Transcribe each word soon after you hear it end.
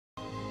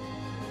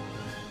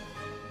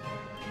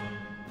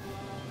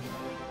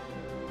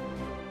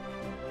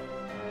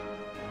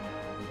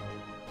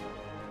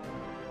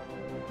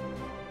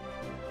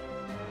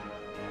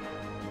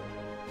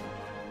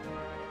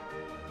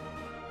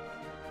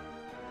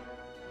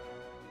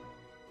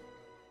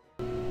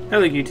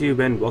Hello YouTube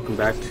and welcome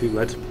back to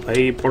Let's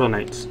Play Portal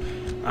Knights.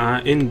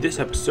 In this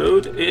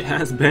episode, it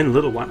has been a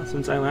little while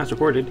since I last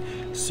recorded,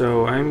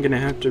 so I'm gonna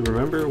have to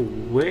remember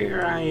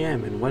where I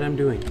am and what I'm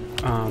doing.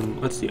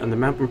 Let's see, on the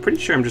map, I'm pretty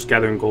sure I'm just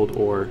gathering gold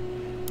ore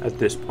at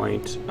this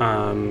point.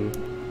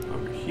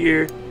 Over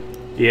here,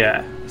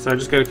 yeah, so I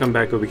just gotta come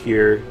back over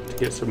here to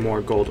get some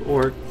more gold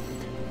ore.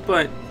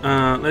 But,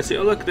 let's see,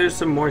 oh look, there's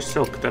some more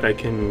silk that I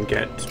can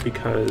get,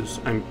 because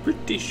I'm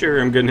pretty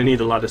sure I'm gonna need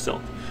a lot of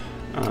silk.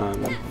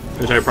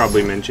 Which I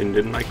probably mentioned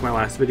in like my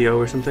last video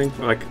or something,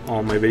 or like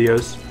all my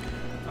videos.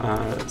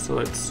 So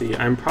let's see,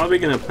 I'm probably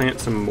going to plant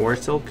some more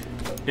silk,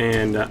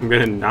 and I'm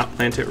going to not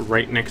plant it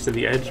right next to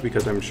the edge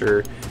because I'm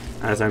sure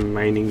as I'm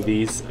mining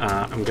these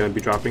I'm going to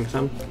be dropping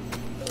some.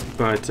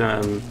 But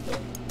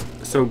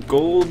so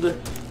gold,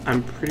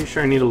 I'm pretty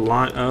sure I need a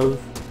lot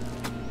of.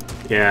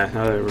 Yeah,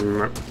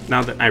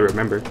 now that I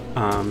remember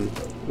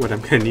what I'm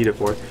going to need it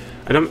for.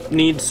 I don't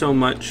need so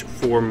much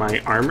for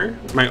my armor.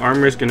 My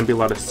armor is going to be a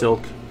lot of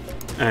silk,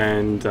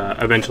 and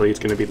eventually it's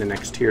going to be the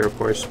next tier, of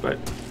course, but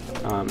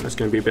that's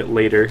going to be a bit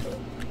later.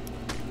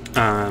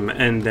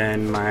 And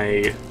then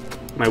my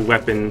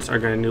weapons are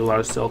going to need a lot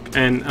of silk,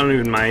 and I don't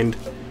even mind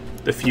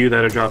the few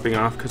that are dropping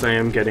off because I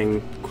am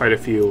getting quite a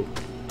few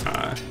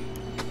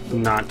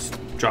not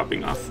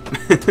dropping off.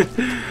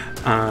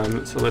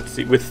 So let's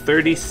see, with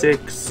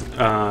 36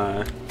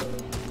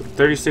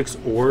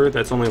 ore,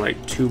 that's only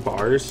like 2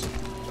 bars.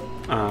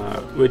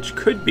 Which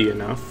could be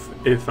enough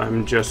if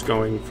I'm just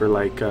going for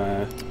like,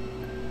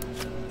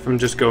 if I'm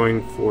just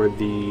going for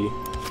the,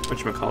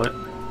 whatchamacallit,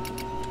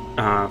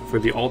 for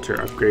the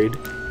altar upgrade,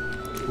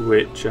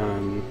 which,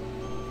 hold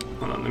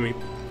on, let me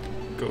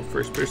go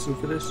first person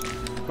for this.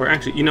 Or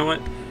actually, you know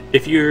what?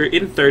 If you're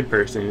in third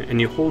person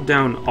and you hold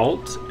down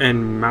Alt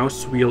and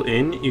mouse wheel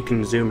in, you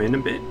can zoom in a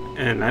bit,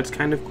 and that's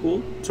kind of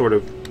cool. Sort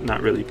of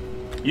not really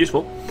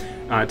useful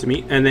to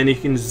me. And then you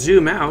can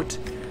zoom out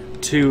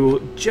to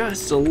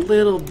just a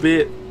little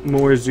bit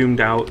more zoomed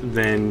out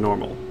than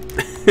normal,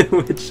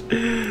 which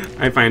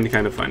I find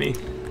kind of funny.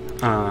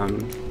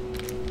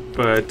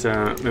 But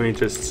let me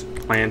just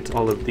plant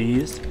all of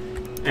these,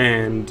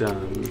 and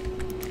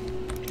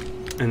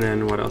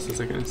then what else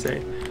was I gonna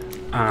say?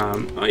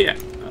 Oh yeah,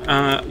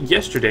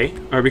 yesterday,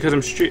 or because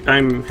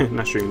I'm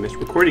not streaming this,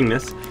 recording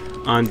this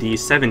on the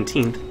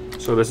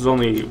 17th, so this is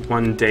only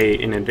one day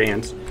in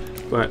advance.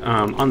 But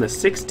on the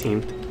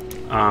 16th,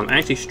 I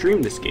actually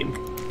streamed this game.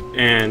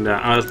 And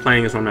I was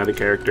playing as one of the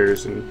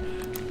characters and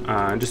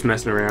just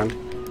messing around.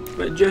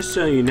 But just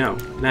so you know,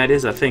 that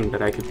is a thing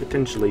that I could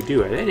potentially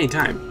do at any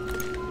time.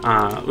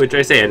 Which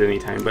I say at any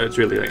time, but it's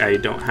really like I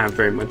don't have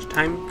very much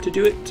time to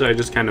do it. So I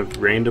just kind of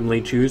randomly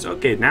choose,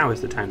 okay, now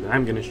is the time that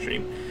I'm going to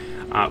stream.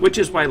 Which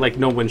is why like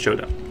no one showed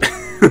up.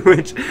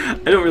 Which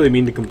I don't really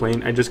mean to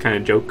complain, I just kind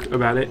of joke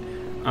about it.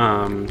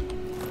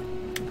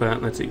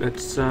 But let's see,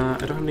 let's, I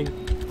don't have any,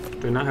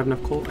 do I not have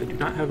enough coal? I do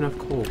not have enough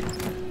coal.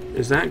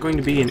 Is that going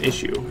to be an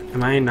issue?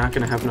 Am I not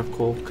going to have enough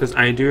coal? Because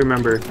I do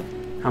remember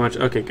how much...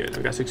 Okay, good.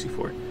 I've got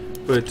 64.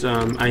 But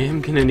I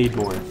am going to need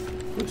more.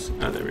 Oops.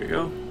 Oh, there we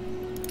go.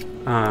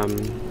 I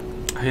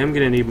am going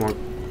to need more...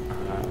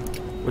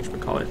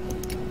 whatchamacallit?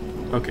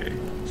 Okay.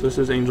 So this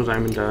is Angel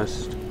Diamond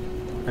Dust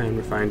and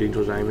Refined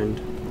Angel Diamond.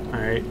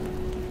 Alright.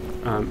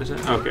 Is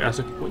that... Okay, I was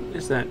like, what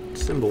is that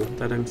symbol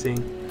that I'm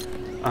seeing?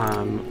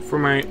 For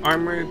my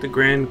armor, the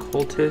Grand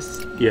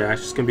Cultist, yeah,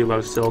 it's just going to be a lot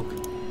of silk.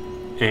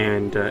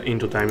 And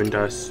Angel Diamond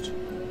Dust.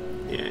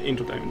 Yeah,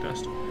 Angel Diamond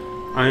Dust.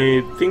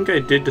 I think I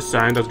did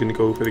decide I was going to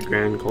go for the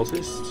Grand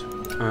Cultist.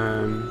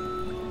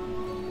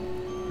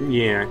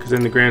 Yeah, because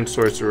then the Grand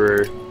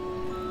Sorcerer,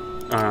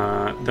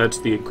 that's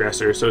the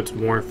aggressor, so it's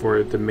more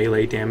for the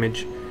melee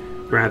damage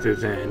rather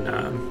than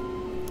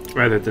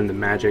the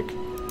magic.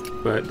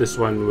 But this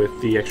one with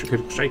the extra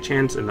critical strike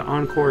chance and the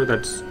Encore,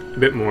 that's a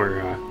bit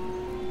more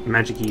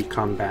magic-y,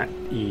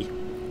 combat-y.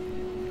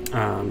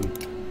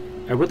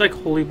 I would like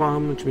Holy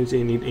Bomb, which means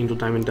they need Angel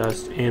Diamond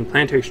Dust, and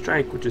Planetary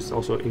Strike, which is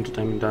also Angel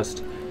Diamond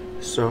Dust.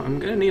 So I'm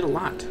gonna need a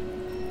lot.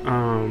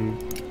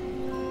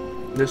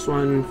 This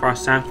one,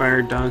 Frost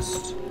Sapphire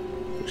Dust,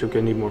 which I'm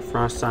gonna need more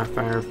Frost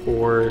Sapphire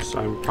for, so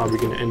I'm probably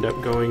gonna end up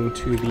going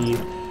to the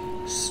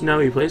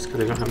snowy place,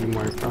 because I don't have any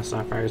more Frost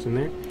Sapphires in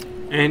there.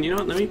 And you know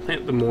what, let me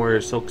plant the more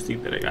Silk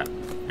Seed that I got.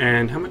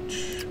 And how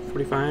much?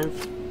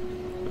 45?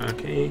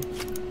 Okay.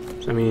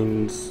 So that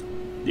means,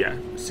 yeah,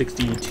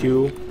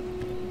 62.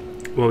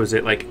 What was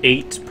it, like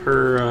 8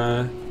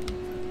 per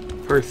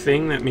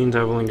thing? That means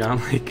I've only got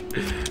like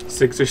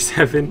 6 or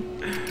 7.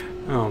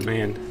 Oh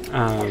man.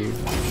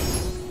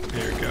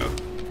 There we go.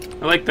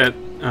 I like that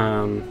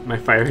my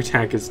fire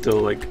attack is still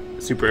like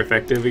super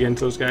effective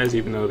against those guys,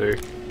 even though they're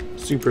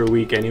super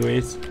weak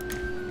anyways.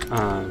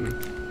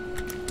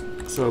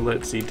 So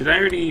let's see, did I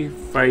already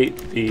fight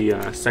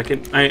the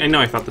second? I know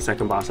I fought the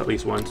second boss at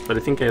least once, but I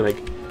think I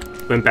like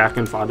went back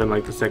and fought him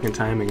like the second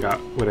time and got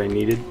what I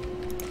needed.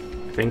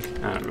 I think,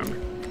 I don't remember.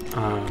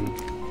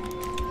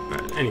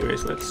 But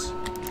anyways, let's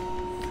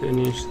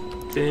finish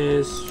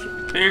this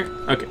there.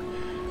 Okay.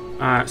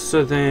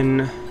 So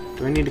then,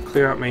 do I need to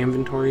clear out my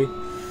inventory?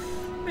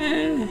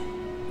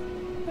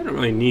 I don't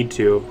really need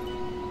to,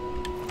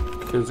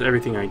 because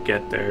everything I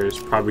get there is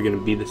probably going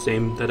to be the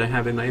same that I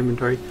have in my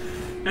inventory.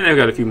 And I've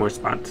got a few more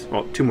spots,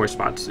 well, 2 more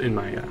spots in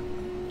my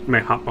my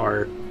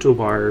hotbar,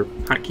 toolbar,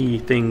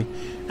 hotkey thing,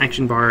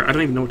 action bar. I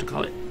don't even know what to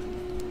call it.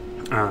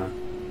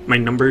 My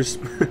numbers.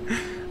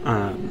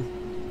 I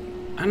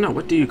don't know,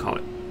 what do you call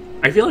it?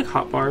 I feel like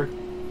hotbar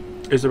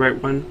is the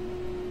right one,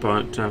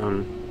 but I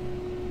don't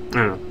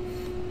know.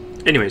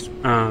 Anyways,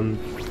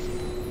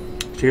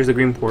 here's the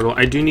green portal.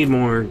 I do need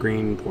more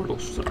green portal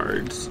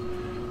shards.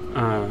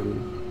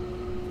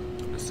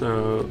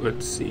 So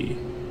let's see.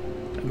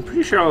 I'm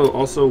pretty sure I'll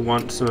also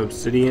want some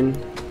obsidian,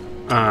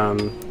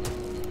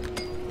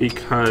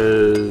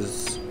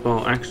 because,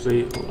 well,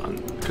 actually, hold on,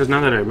 because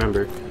now that I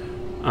remember,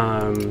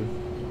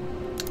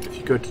 if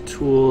you go to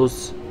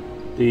tools,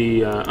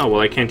 the, oh, well,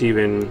 I can't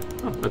even,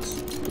 oh,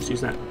 let's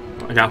use that.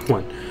 Well, I got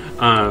one.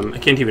 I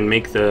can't even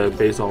make the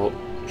basalt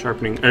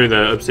sharpening, or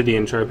the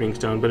obsidian sharpening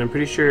stone, but I'm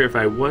pretty sure if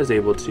I was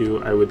able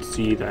to, I would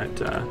see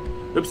that,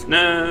 oops,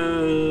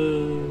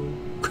 no!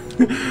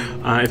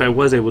 If I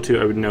was able to,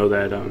 I would know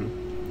that,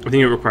 I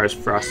think it requires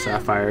frost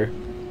sapphire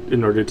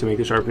in order to make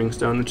the sharpening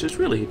stone, which is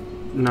really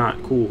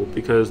not cool,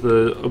 because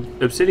the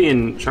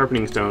obsidian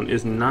sharpening stone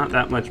is not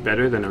that much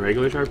better than a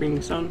regular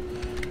sharpening stone.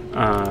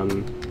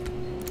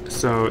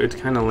 So it's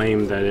kind of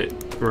lame that it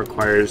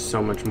requires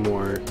so much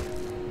more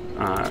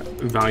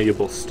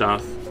valuable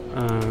stuff.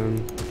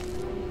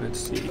 Let's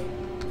see.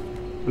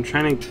 I'm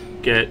trying to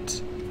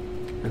get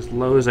as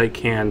low as I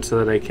can so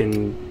that I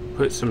can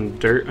put some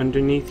dirt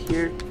underneath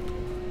here.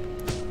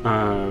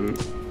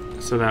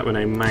 So that when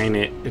I mine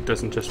it, it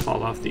doesn't just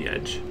fall off the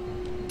edge.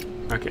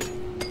 Okay.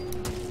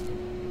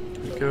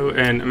 There we go,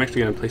 and I'm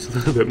actually going to place a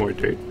little bit more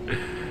dirt.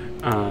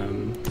 There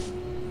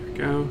we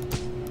go.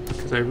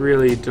 Because I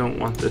really don't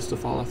want this to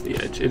fall off the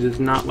edge. It is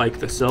not like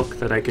the silk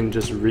that I can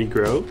just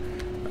regrow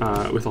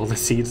with all the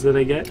seeds that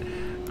I get.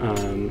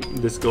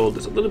 This gold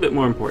is a little bit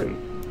more important.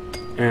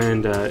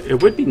 And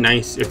it would be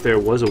nice if there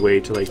was a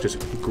way to like just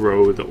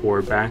grow the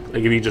ore back.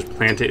 Like if you just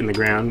plant it in the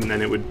ground and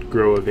then it would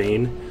grow a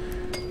vein.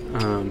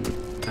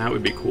 That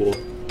would be cool.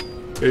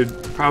 It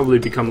would probably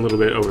become a little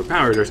bit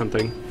overpowered or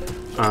something.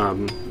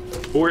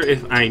 Or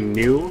if I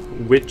knew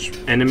which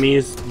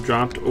enemies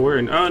dropped ore,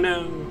 and oh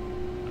no,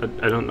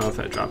 I don't know if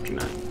that dropped or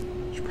not.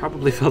 I should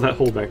probably fill that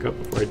hole back up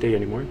before I dig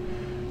anymore.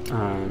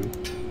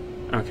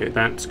 Okay,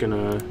 that's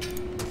gonna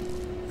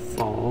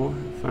fall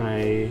if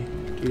I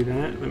do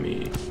that. Let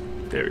me,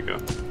 there we go.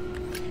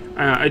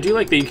 I do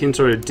like that you can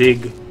sort of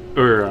dig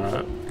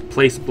or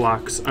place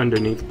blocks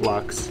underneath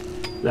blocks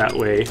that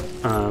way,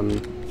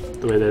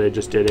 the way that I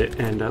just did it.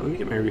 And let me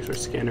get my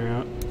resource scanner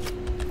out.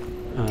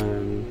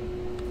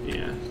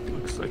 Yeah,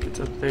 looks like it's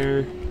up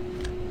there.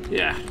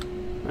 Yeah,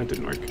 that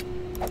didn't work.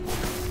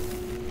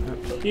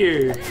 Up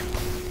here.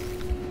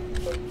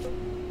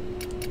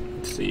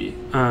 Let's see.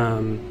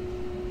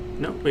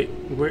 No, wait,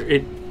 where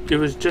it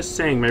was just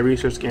saying, my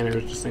resource scanner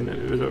was just saying that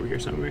it was over here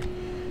somewhere.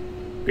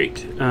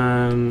 Great.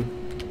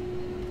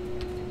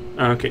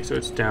 Okay, so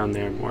it's down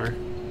there more.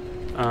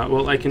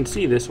 Well, I can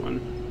see this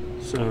one.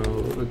 So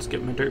let's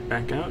get my dirt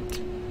back out.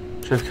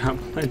 I've got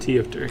plenty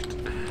of dirt.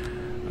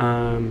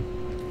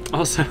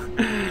 Also,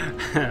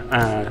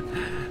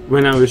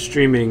 when I was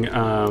streaming,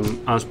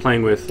 I was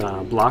playing with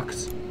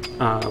Blocks,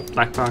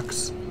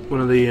 Blackbox,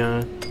 one of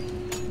the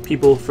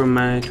people from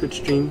my Twitch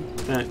stream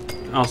that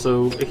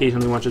also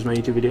occasionally watches my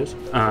YouTube videos.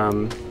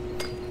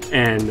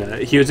 And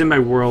he was in my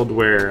world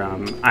where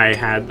I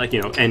had, like,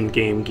 you know, end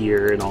game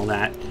gear and all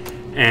that.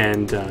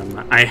 And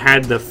I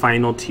had the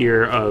final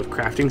tier of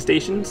crafting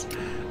stations.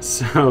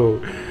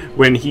 So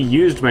when he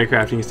used my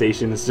crafting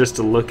stations just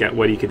to look at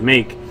what he could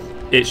make,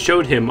 it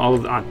showed him all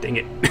of the, oh, dang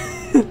it.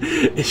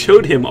 It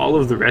showed him all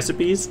of the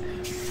recipes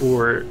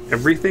for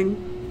everything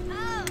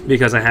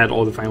because I had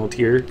all the final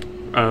tier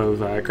of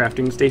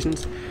crafting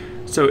stations.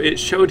 So it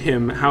showed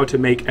him how to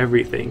make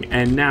everything,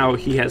 and now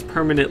he has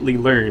permanently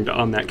learned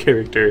on that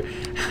character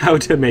how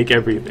to make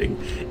everything,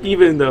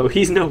 even though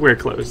he's nowhere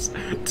close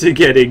to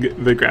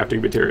getting the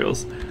crafting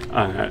materials,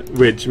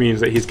 which means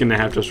that he's going to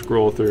have to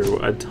scroll through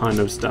a ton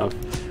of stuff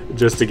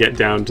just to get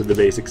down to the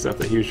basic stuff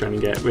that he was trying to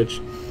get,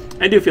 which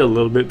I do feel a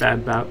little bit bad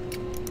about,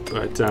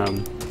 but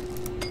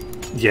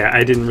yeah,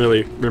 I didn't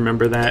really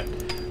remember that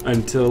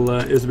until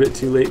it was a bit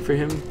too late for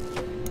him.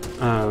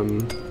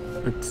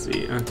 Let's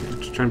see, okay, I'm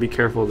just trying to be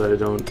careful that I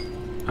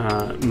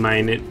don't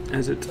mine it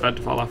as it's about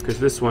to fall off, because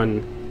this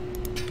one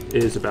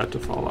is about to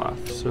fall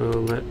off. So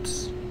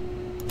let's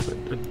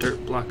put a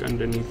dirt block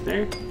underneath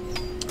there.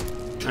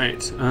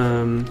 Alright,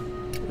 and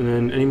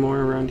then any more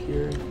around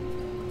here?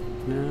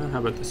 No, how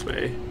about this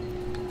way?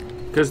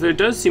 Because there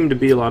does seem to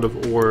be a lot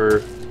of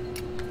ore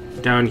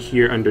down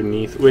here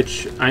underneath,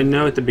 which I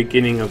know at the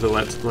beginning of the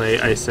Let's Play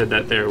I said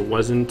that there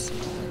wasn't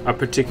a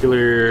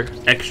particular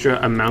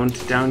extra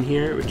amount down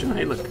here, which, oh,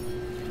 hey, look.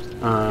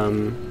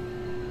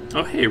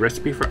 Oh, hey,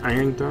 recipe for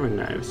iron throwing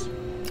knives.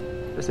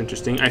 That's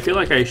interesting. I feel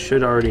like I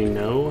should already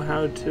know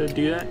how to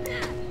do that.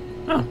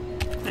 Oh,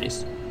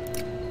 nice.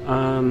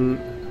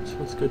 So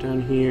let's go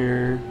down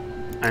here.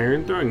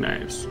 Iron throwing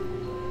knives.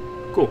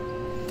 Cool.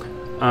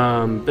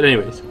 But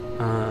anyways,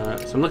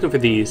 so I'm looking for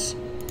these.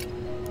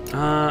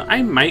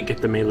 I might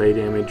get the melee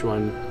damage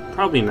one,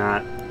 probably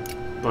not,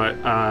 but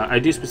I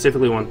do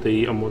specifically want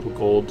the immortal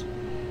gold,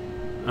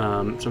 so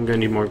I'm gonna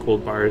need more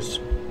gold bars,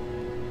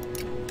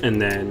 and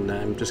then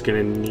I'm just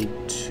gonna need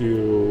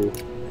to.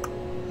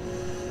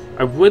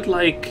 I would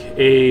like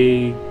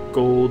a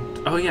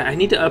gold. Oh yeah, I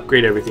need to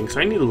upgrade everything, so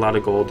I need a lot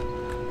of gold.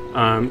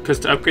 Because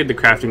to upgrade the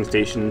crafting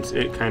stations,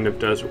 it kind of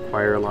does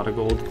require a lot of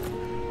gold.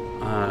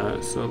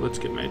 So let's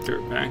get my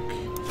dirt back.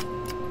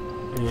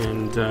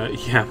 And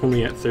yeah, I'm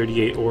only at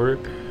 38 ore,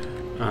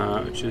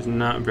 which is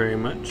not very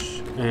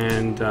much.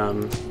 And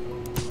I'm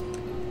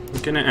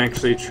gonna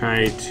actually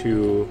try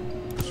to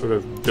sort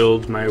of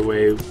build my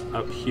way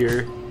up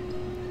here,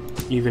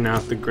 even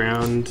out the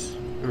ground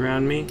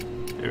around me.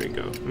 There we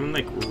go. I'm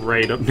like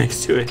right up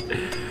next to it.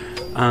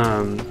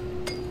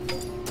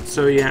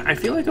 So yeah, I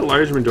feel like a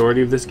large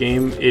majority of this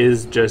game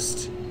is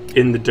just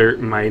in the dirt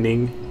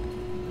mining,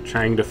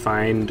 trying to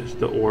find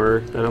the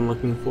ore that I'm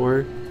looking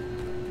for.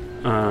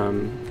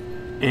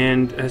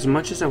 And as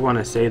much as I want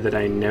to say that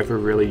I never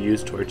really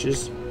use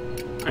torches,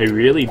 I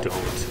really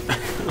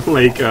don't.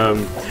 Like,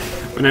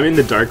 when I'm in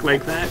the dark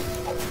like that,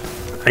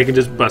 I can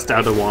just bust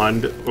out a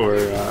wand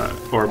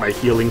or my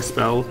healing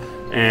spell,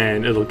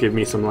 and it'll give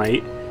me some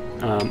light.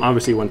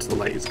 Obviously, once the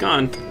light is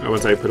gone, or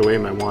once I put away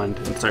my wand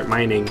and start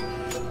mining,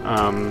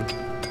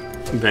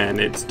 then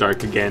it's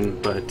dark again,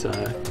 but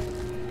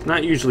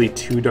not usually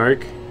too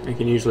dark. I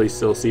can usually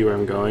still see where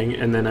I'm going,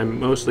 and then I'm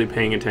mostly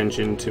paying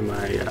attention to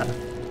my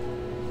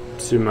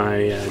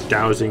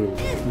dowsing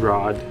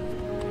rod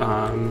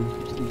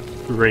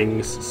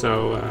rings.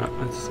 So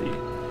let's see.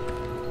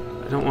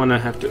 I don't want to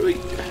have to.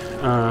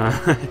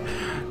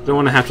 Don't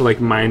want to have to like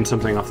mine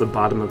something off the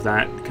bottom of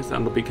that, because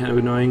that'll be kind of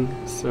annoying.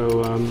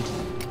 So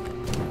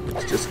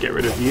let's just get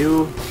rid of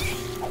you.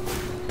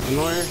 One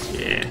more,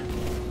 yeah.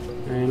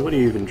 And what do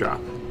you even drop?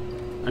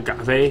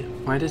 Agave?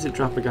 Why does it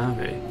drop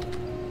agave?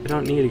 I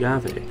don't need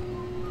agave.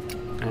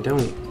 I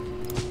don't.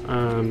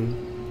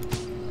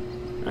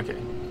 Okay.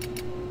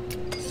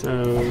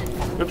 So,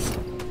 oops.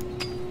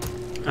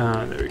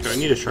 There we go. I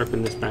need to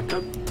sharpen this back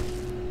up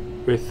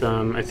with,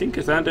 I think,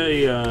 is that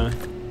a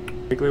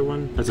regular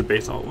one? That's a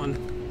basalt one.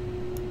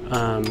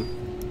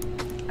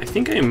 I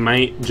think I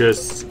might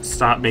just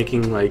stop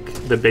making like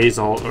the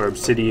basalt or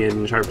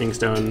obsidian sharpening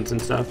stones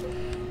and stuff,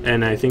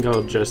 and I think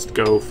I'll just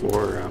go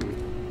for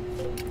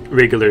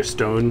regular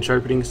stone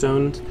sharpening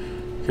stones,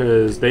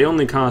 because they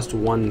only cost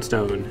 1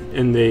 stone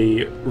and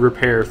they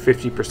repair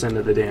 50%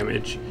 of the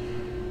damage,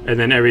 and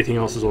then everything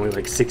else is only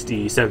like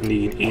 60,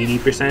 70, and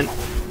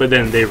 80%, but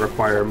then they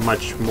require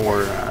much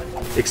more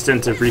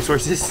extensive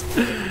resources.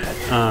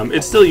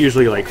 It's still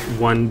usually like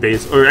 1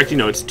 base, or actually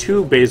no, it's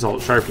 2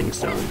 basalt sharpening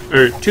stone,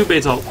 or 2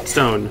 basalt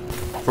stone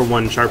for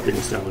 1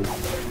 sharpening stone,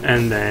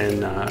 and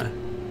then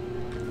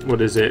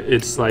what is it?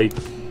 It's like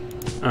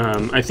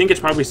I think it's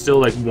probably still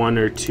like 1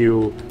 or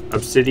 2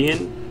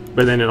 obsidian,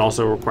 but then it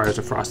also requires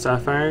a frost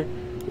sapphire,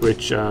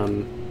 which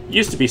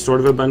used to be sort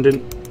of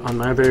abundant on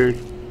my other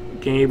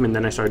game, and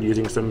then I started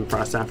using some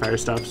frost sapphire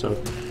stuff, so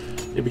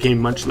it became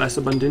much less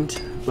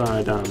abundant.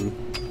 But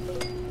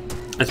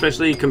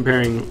especially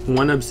comparing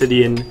 1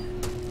 obsidian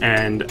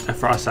and a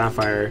frost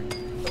sapphire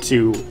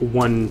to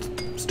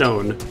 1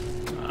 stone,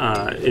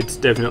 it's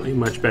definitely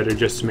much better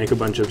just to make a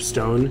bunch of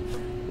stone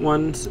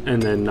ones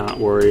and then not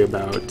worry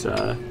about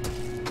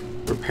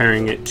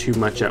repairing it too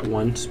much at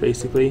once,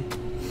 basically,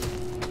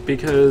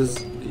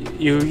 because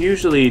you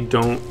usually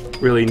don't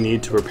really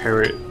need to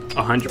repair it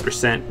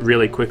 100%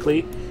 really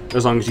quickly,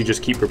 as long as you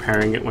just keep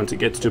repairing it once it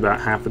gets to about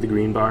half of the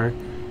green bar,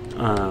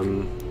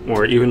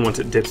 or even once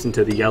it dips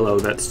into the yellow,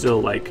 that's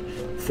still like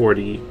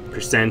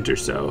 40% or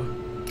so.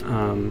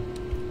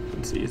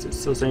 Let's see, is it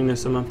still saying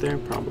there's some up there?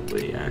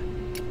 Probably, yeah.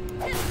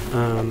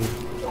 So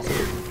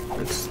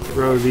let's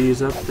throw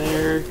these up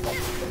there.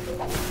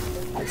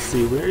 Let's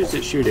see, where is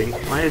it shooting?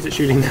 Why is it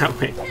shooting that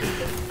way?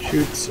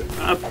 Shoots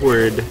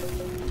upward.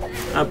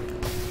 Up.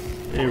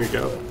 There we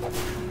go.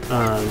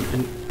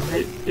 And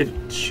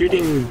it's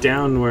shooting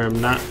down where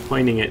I'm not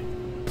pointing it.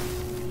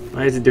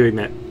 Why is it doing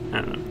that?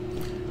 I don't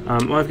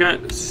know. Well, I've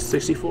got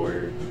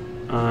 64,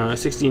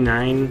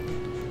 69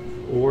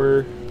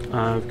 ore.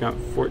 I've got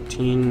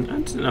 14.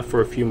 That's enough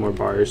for a few more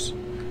bars.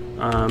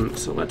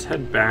 So let's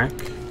head back.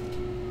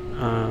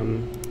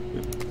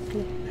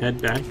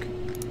 Head back.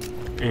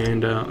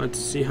 And let's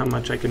see how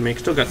much I can make.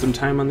 Still got some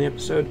time on the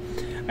episode.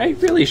 I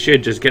really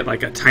should just get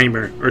like a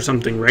timer or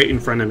something right in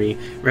front of me,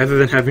 rather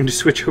than having to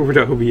switch over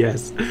to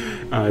OBS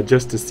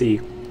just to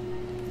see.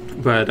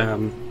 But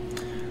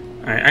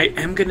I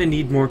am gonna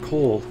need more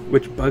coal,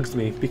 which bugs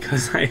me,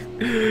 because I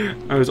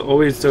was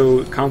always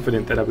so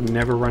confident that I would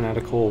never run out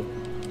of coal.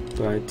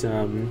 But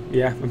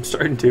yeah, I'm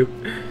starting to.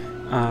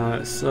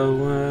 So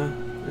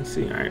let's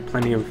see. All right,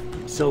 plenty of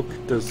silk.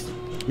 Does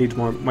need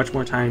much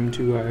more time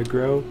to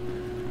grow.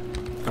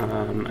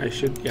 I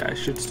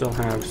should still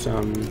have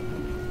some.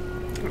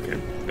 Okay,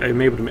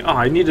 I'm able to make. Oh,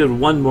 I needed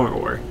 1 more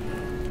ore.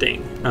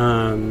 Dang.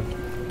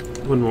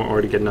 1 more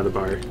ore to get another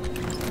bar.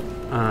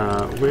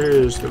 Where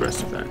is the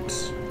rest of that?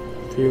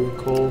 3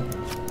 coal.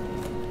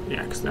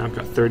 Yeah, because now I've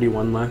got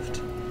 31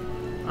 left.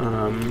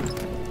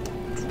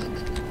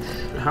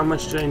 How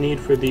much did I need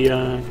for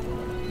the,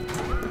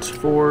 it's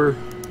 4,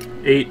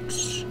 8,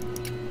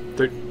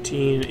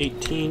 13,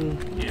 18,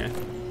 yeah.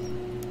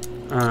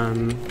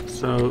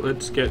 So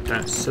let's get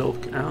that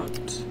silk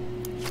out.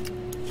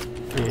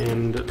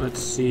 And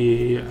let's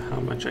see how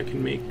much I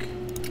can make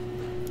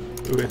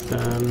with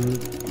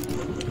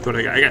what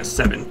I got. I got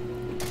 7.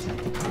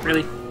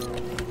 Really?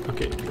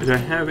 Okay, do I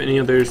have any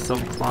other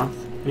silk cloth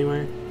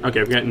anywhere?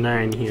 Okay, I've got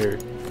 9 here,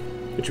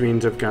 which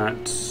means I've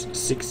got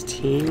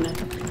 16.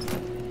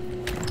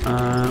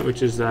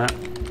 Which is that?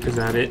 Is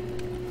that it?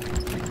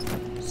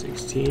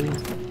 16.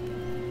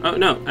 Oh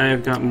no,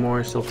 I've got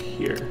more silk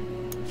here.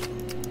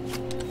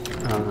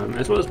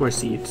 As well as more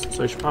seeds,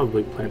 so I should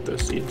probably plant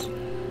those seeds.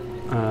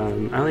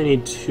 I only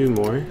need 2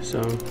 more,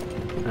 so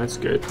that's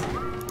good.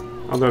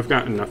 Although I've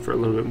got enough for a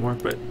little bit more,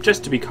 but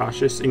just to be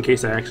cautious in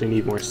case I actually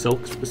need more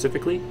silk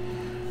specifically.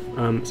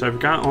 So I've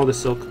got all the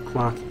silk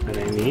cloth that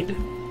I need.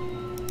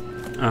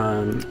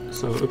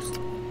 So, oops.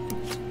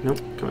 Nope,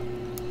 come on.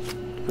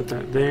 Put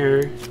that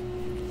there.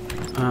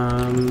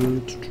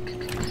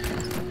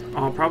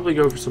 I'll probably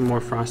go for some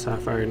more frost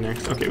sapphire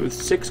next. Okay, with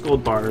 6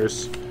 gold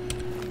bars.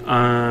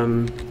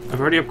 I've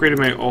already upgraded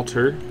my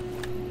altar.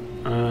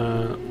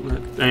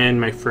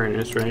 And my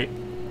furnace, right?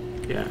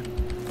 Yeah.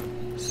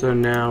 So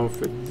now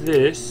for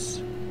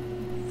this,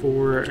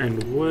 4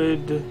 and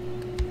wood,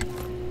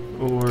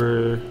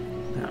 or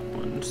that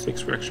one,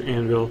 6 for extra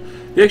anvil.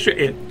 The extra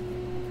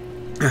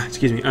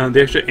excuse me,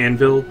 the extra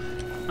anvil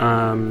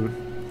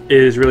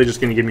is really just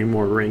going to give me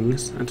more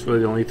rings. That's really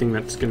the only thing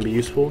that's going to be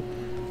useful.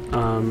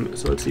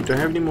 So let's see, do I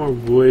have any more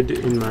wood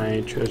in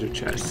my treasure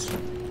chest?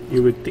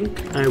 You would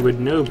think I would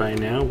know by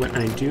now what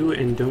I do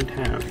and don't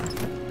have,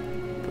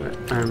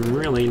 but I'm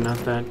really not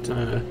that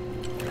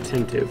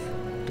attentive.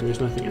 There's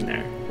nothing in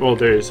there. Well,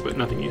 there is, but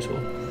nothing useful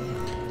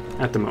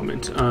at the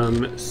moment.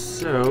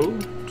 So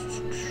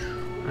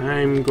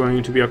I'm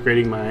going to be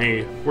upgrading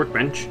my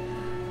workbench,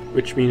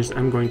 which means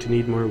I'm going to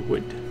need more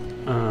wood.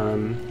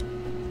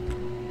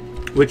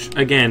 Which,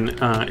 again,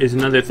 is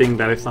another thing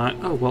that I thought,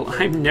 oh, well,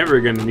 I'm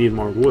never going to need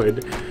more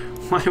wood.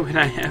 Why would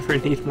I ever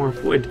need more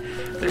wood?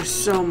 There's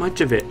so much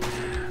of it.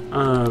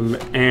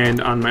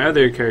 And on my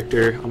other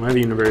character, on my other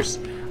universe,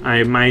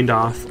 I mined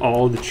off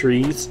all the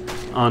trees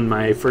on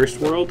my first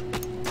world.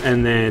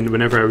 And then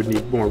whenever I would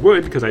need more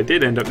wood, because I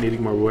did end up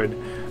needing more wood,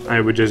 I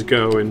would just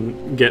go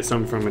and get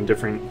some from a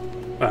different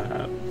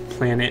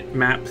planet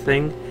map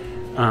thing.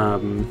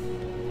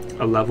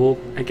 A level,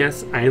 I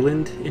guess,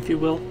 island, if you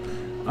will.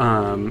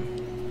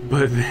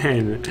 But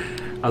then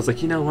I was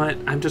like, you know what?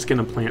 I'm just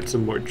gonna plant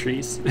some more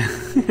trees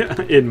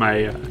in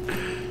my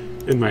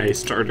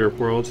starter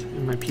world,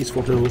 in my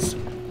peaceful hills.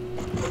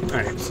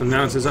 Alright, so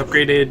now this is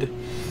upgraded.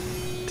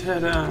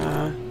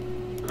 Ta-da!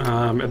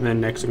 And then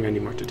next I'm gonna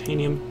need more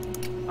titanium.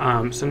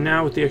 So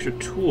now with the extra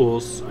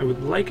tools, I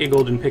would like a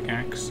golden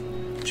pickaxe,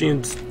 which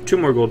needs 2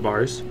 more gold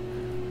bars.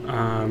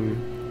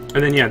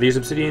 And then yeah, these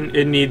obsidian,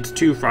 it needs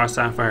 2 frost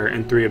sapphire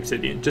and 3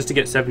 obsidian, just to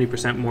get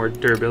 70% more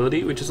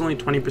durability, which is only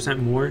 20%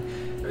 more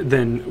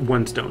than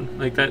 1 stone.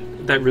 Like that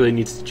really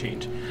needs to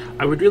change.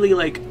 I would really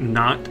like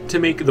not to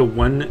make the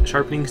 1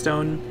 sharpening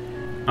stone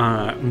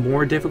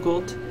more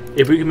difficult.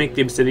 If we could make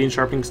the obsidian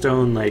sharpening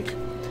stone like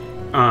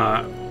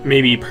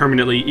maybe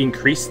permanently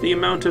increase the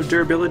amount of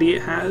durability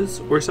it has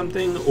or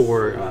something,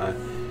 or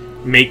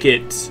make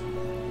it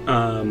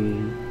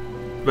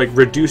like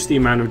reduce the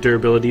amount of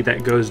durability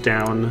that goes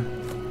down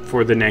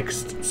for the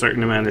next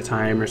certain amount of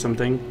time or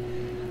something.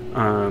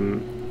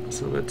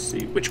 So let's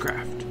see,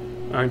 witchcraft.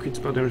 Increase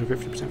spell damage for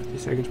 50% for 50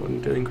 seconds while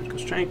dealing critical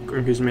strike, or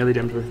increase melee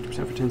damage for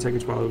 50% for 10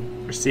 seconds while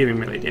receiving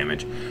melee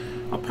damage.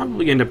 I'll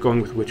probably end up going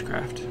with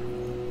witchcraft.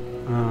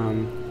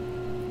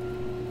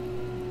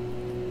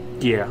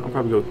 Yeah, I'll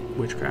probably go with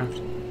witchcraft.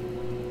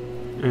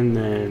 And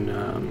then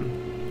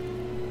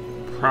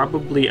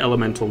probably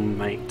elemental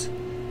might,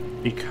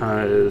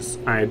 because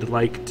I'd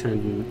like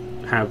to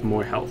have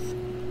more health,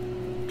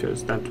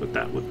 because that's what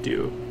that would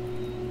do.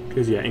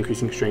 Because yeah,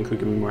 increasing strength would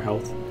give me more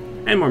health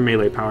and more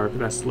melee power, but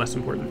that's less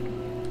important.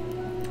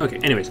 Okay,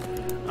 anyways,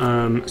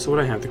 so what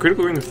I have, the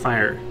critical ring of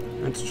fire.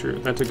 That's true,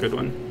 that's a good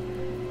one.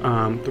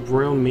 The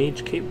royal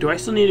mage cape. Do I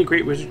still need a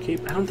great wizard cape?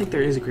 I don't think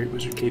there is a great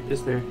wizard cape,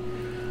 is there?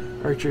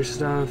 Archer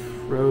stuff,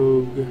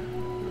 rogue,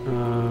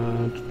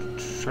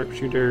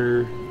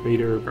 sharpshooter,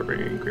 raider,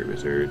 barbarian, great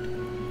wizard.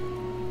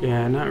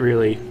 Yeah, not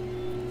really.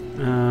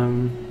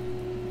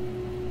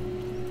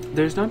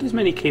 There's not as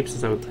many capes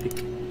as I would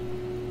like.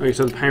 Okay,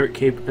 so the pirate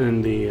cape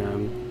and the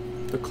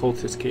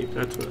cultist cape,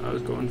 that's what I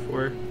was going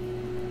for.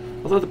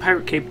 Although the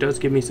pirate cape does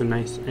give me some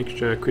nice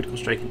extra critical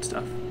strike and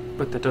stuff,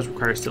 but that does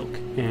require silk,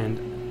 and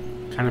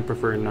kind of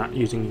prefer not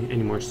using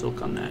any more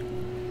silk on that.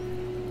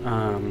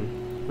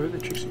 What are the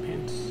tricksy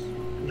pants?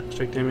 Critical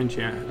strike damage,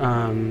 yeah.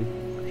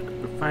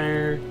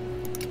 Fire.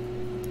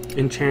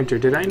 Enchanter,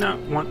 did I not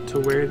want to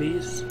wear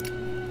these?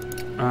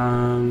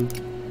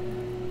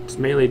 It's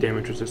melee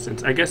damage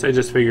resistance. I guess I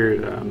just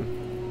figured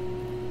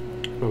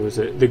what was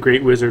it? The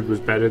Great Wizard was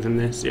better than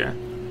this, yeah.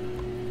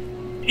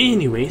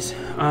 Anyways,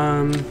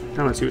 now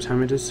let's see what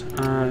time it is.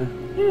 Yeah,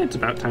 it's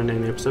about time to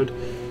end the episode.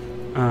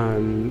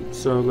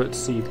 So let's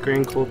see, the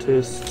Grand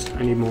Cultist,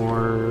 I need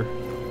more,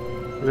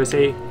 what did I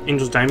say?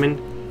 Angel's Diamond,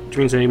 which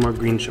means I need more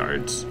green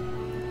shards.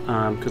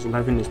 Because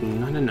 11 is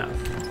not enough.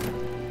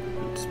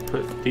 Let's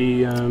put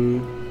the,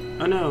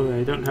 oh no,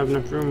 I don't have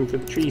enough room for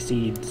the tree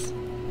seeds.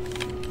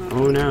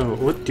 Oh no,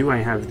 what do I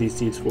have these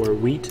seeds for?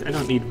 Wheat? I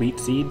don't need wheat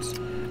seeds.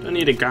 I don't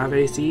need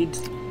agave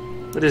seeds.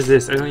 What is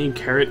this? I don't need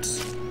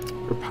carrots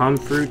or palm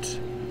fruit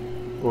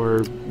or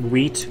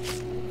wheat.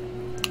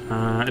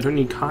 I don't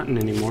need cotton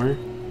anymore.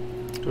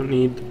 Don't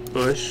need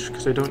bush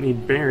because I don't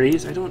need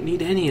berries. I don't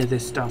need any of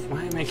this stuff.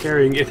 Why am I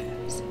carrying it?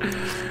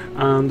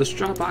 The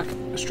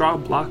straw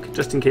block,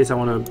 just in case I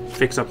want to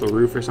fix up the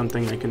roof or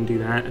something, I can do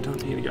that. I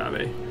don't need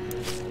agave.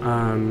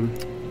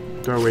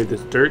 Throw away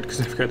this dirt because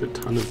I've got a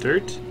ton of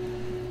dirt.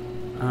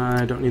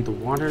 I don't need the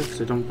water because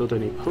I don't build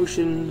any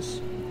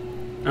potions.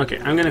 Okay,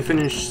 I'm gonna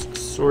finish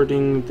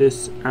sorting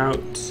this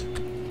out.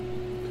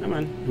 Come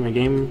on, is my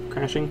game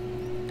crashing?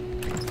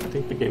 I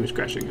think the game is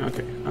crashing.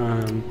 Okay,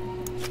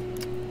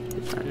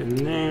 put that in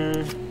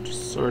there.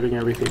 Just sorting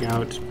everything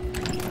out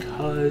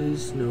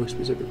because no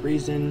specific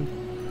reason.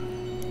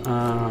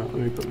 Let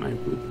me put my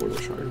blue portal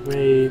shard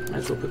away. Might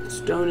as well put the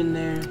stone in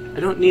there. I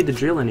don't need the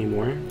drill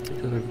anymore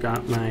because I've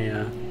got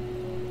my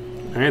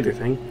my other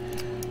thing.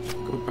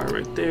 Gold bar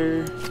right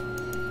there.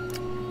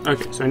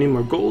 Okay, so I need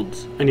more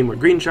golds, I need more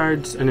green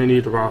shards, and I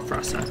need a raw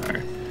frost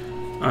sapphire.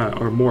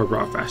 Or more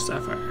raw frost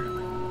sapphire.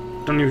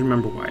 Don't even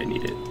remember why I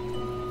need it.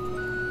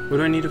 What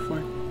do I need it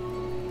for?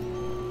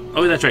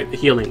 Oh, that's right, the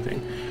healing thing.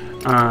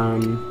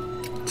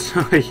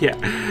 So yeah,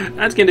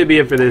 that's gonna be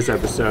it for this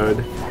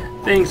episode.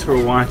 Thanks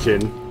for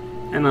watching,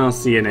 and I'll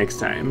see you next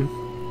time.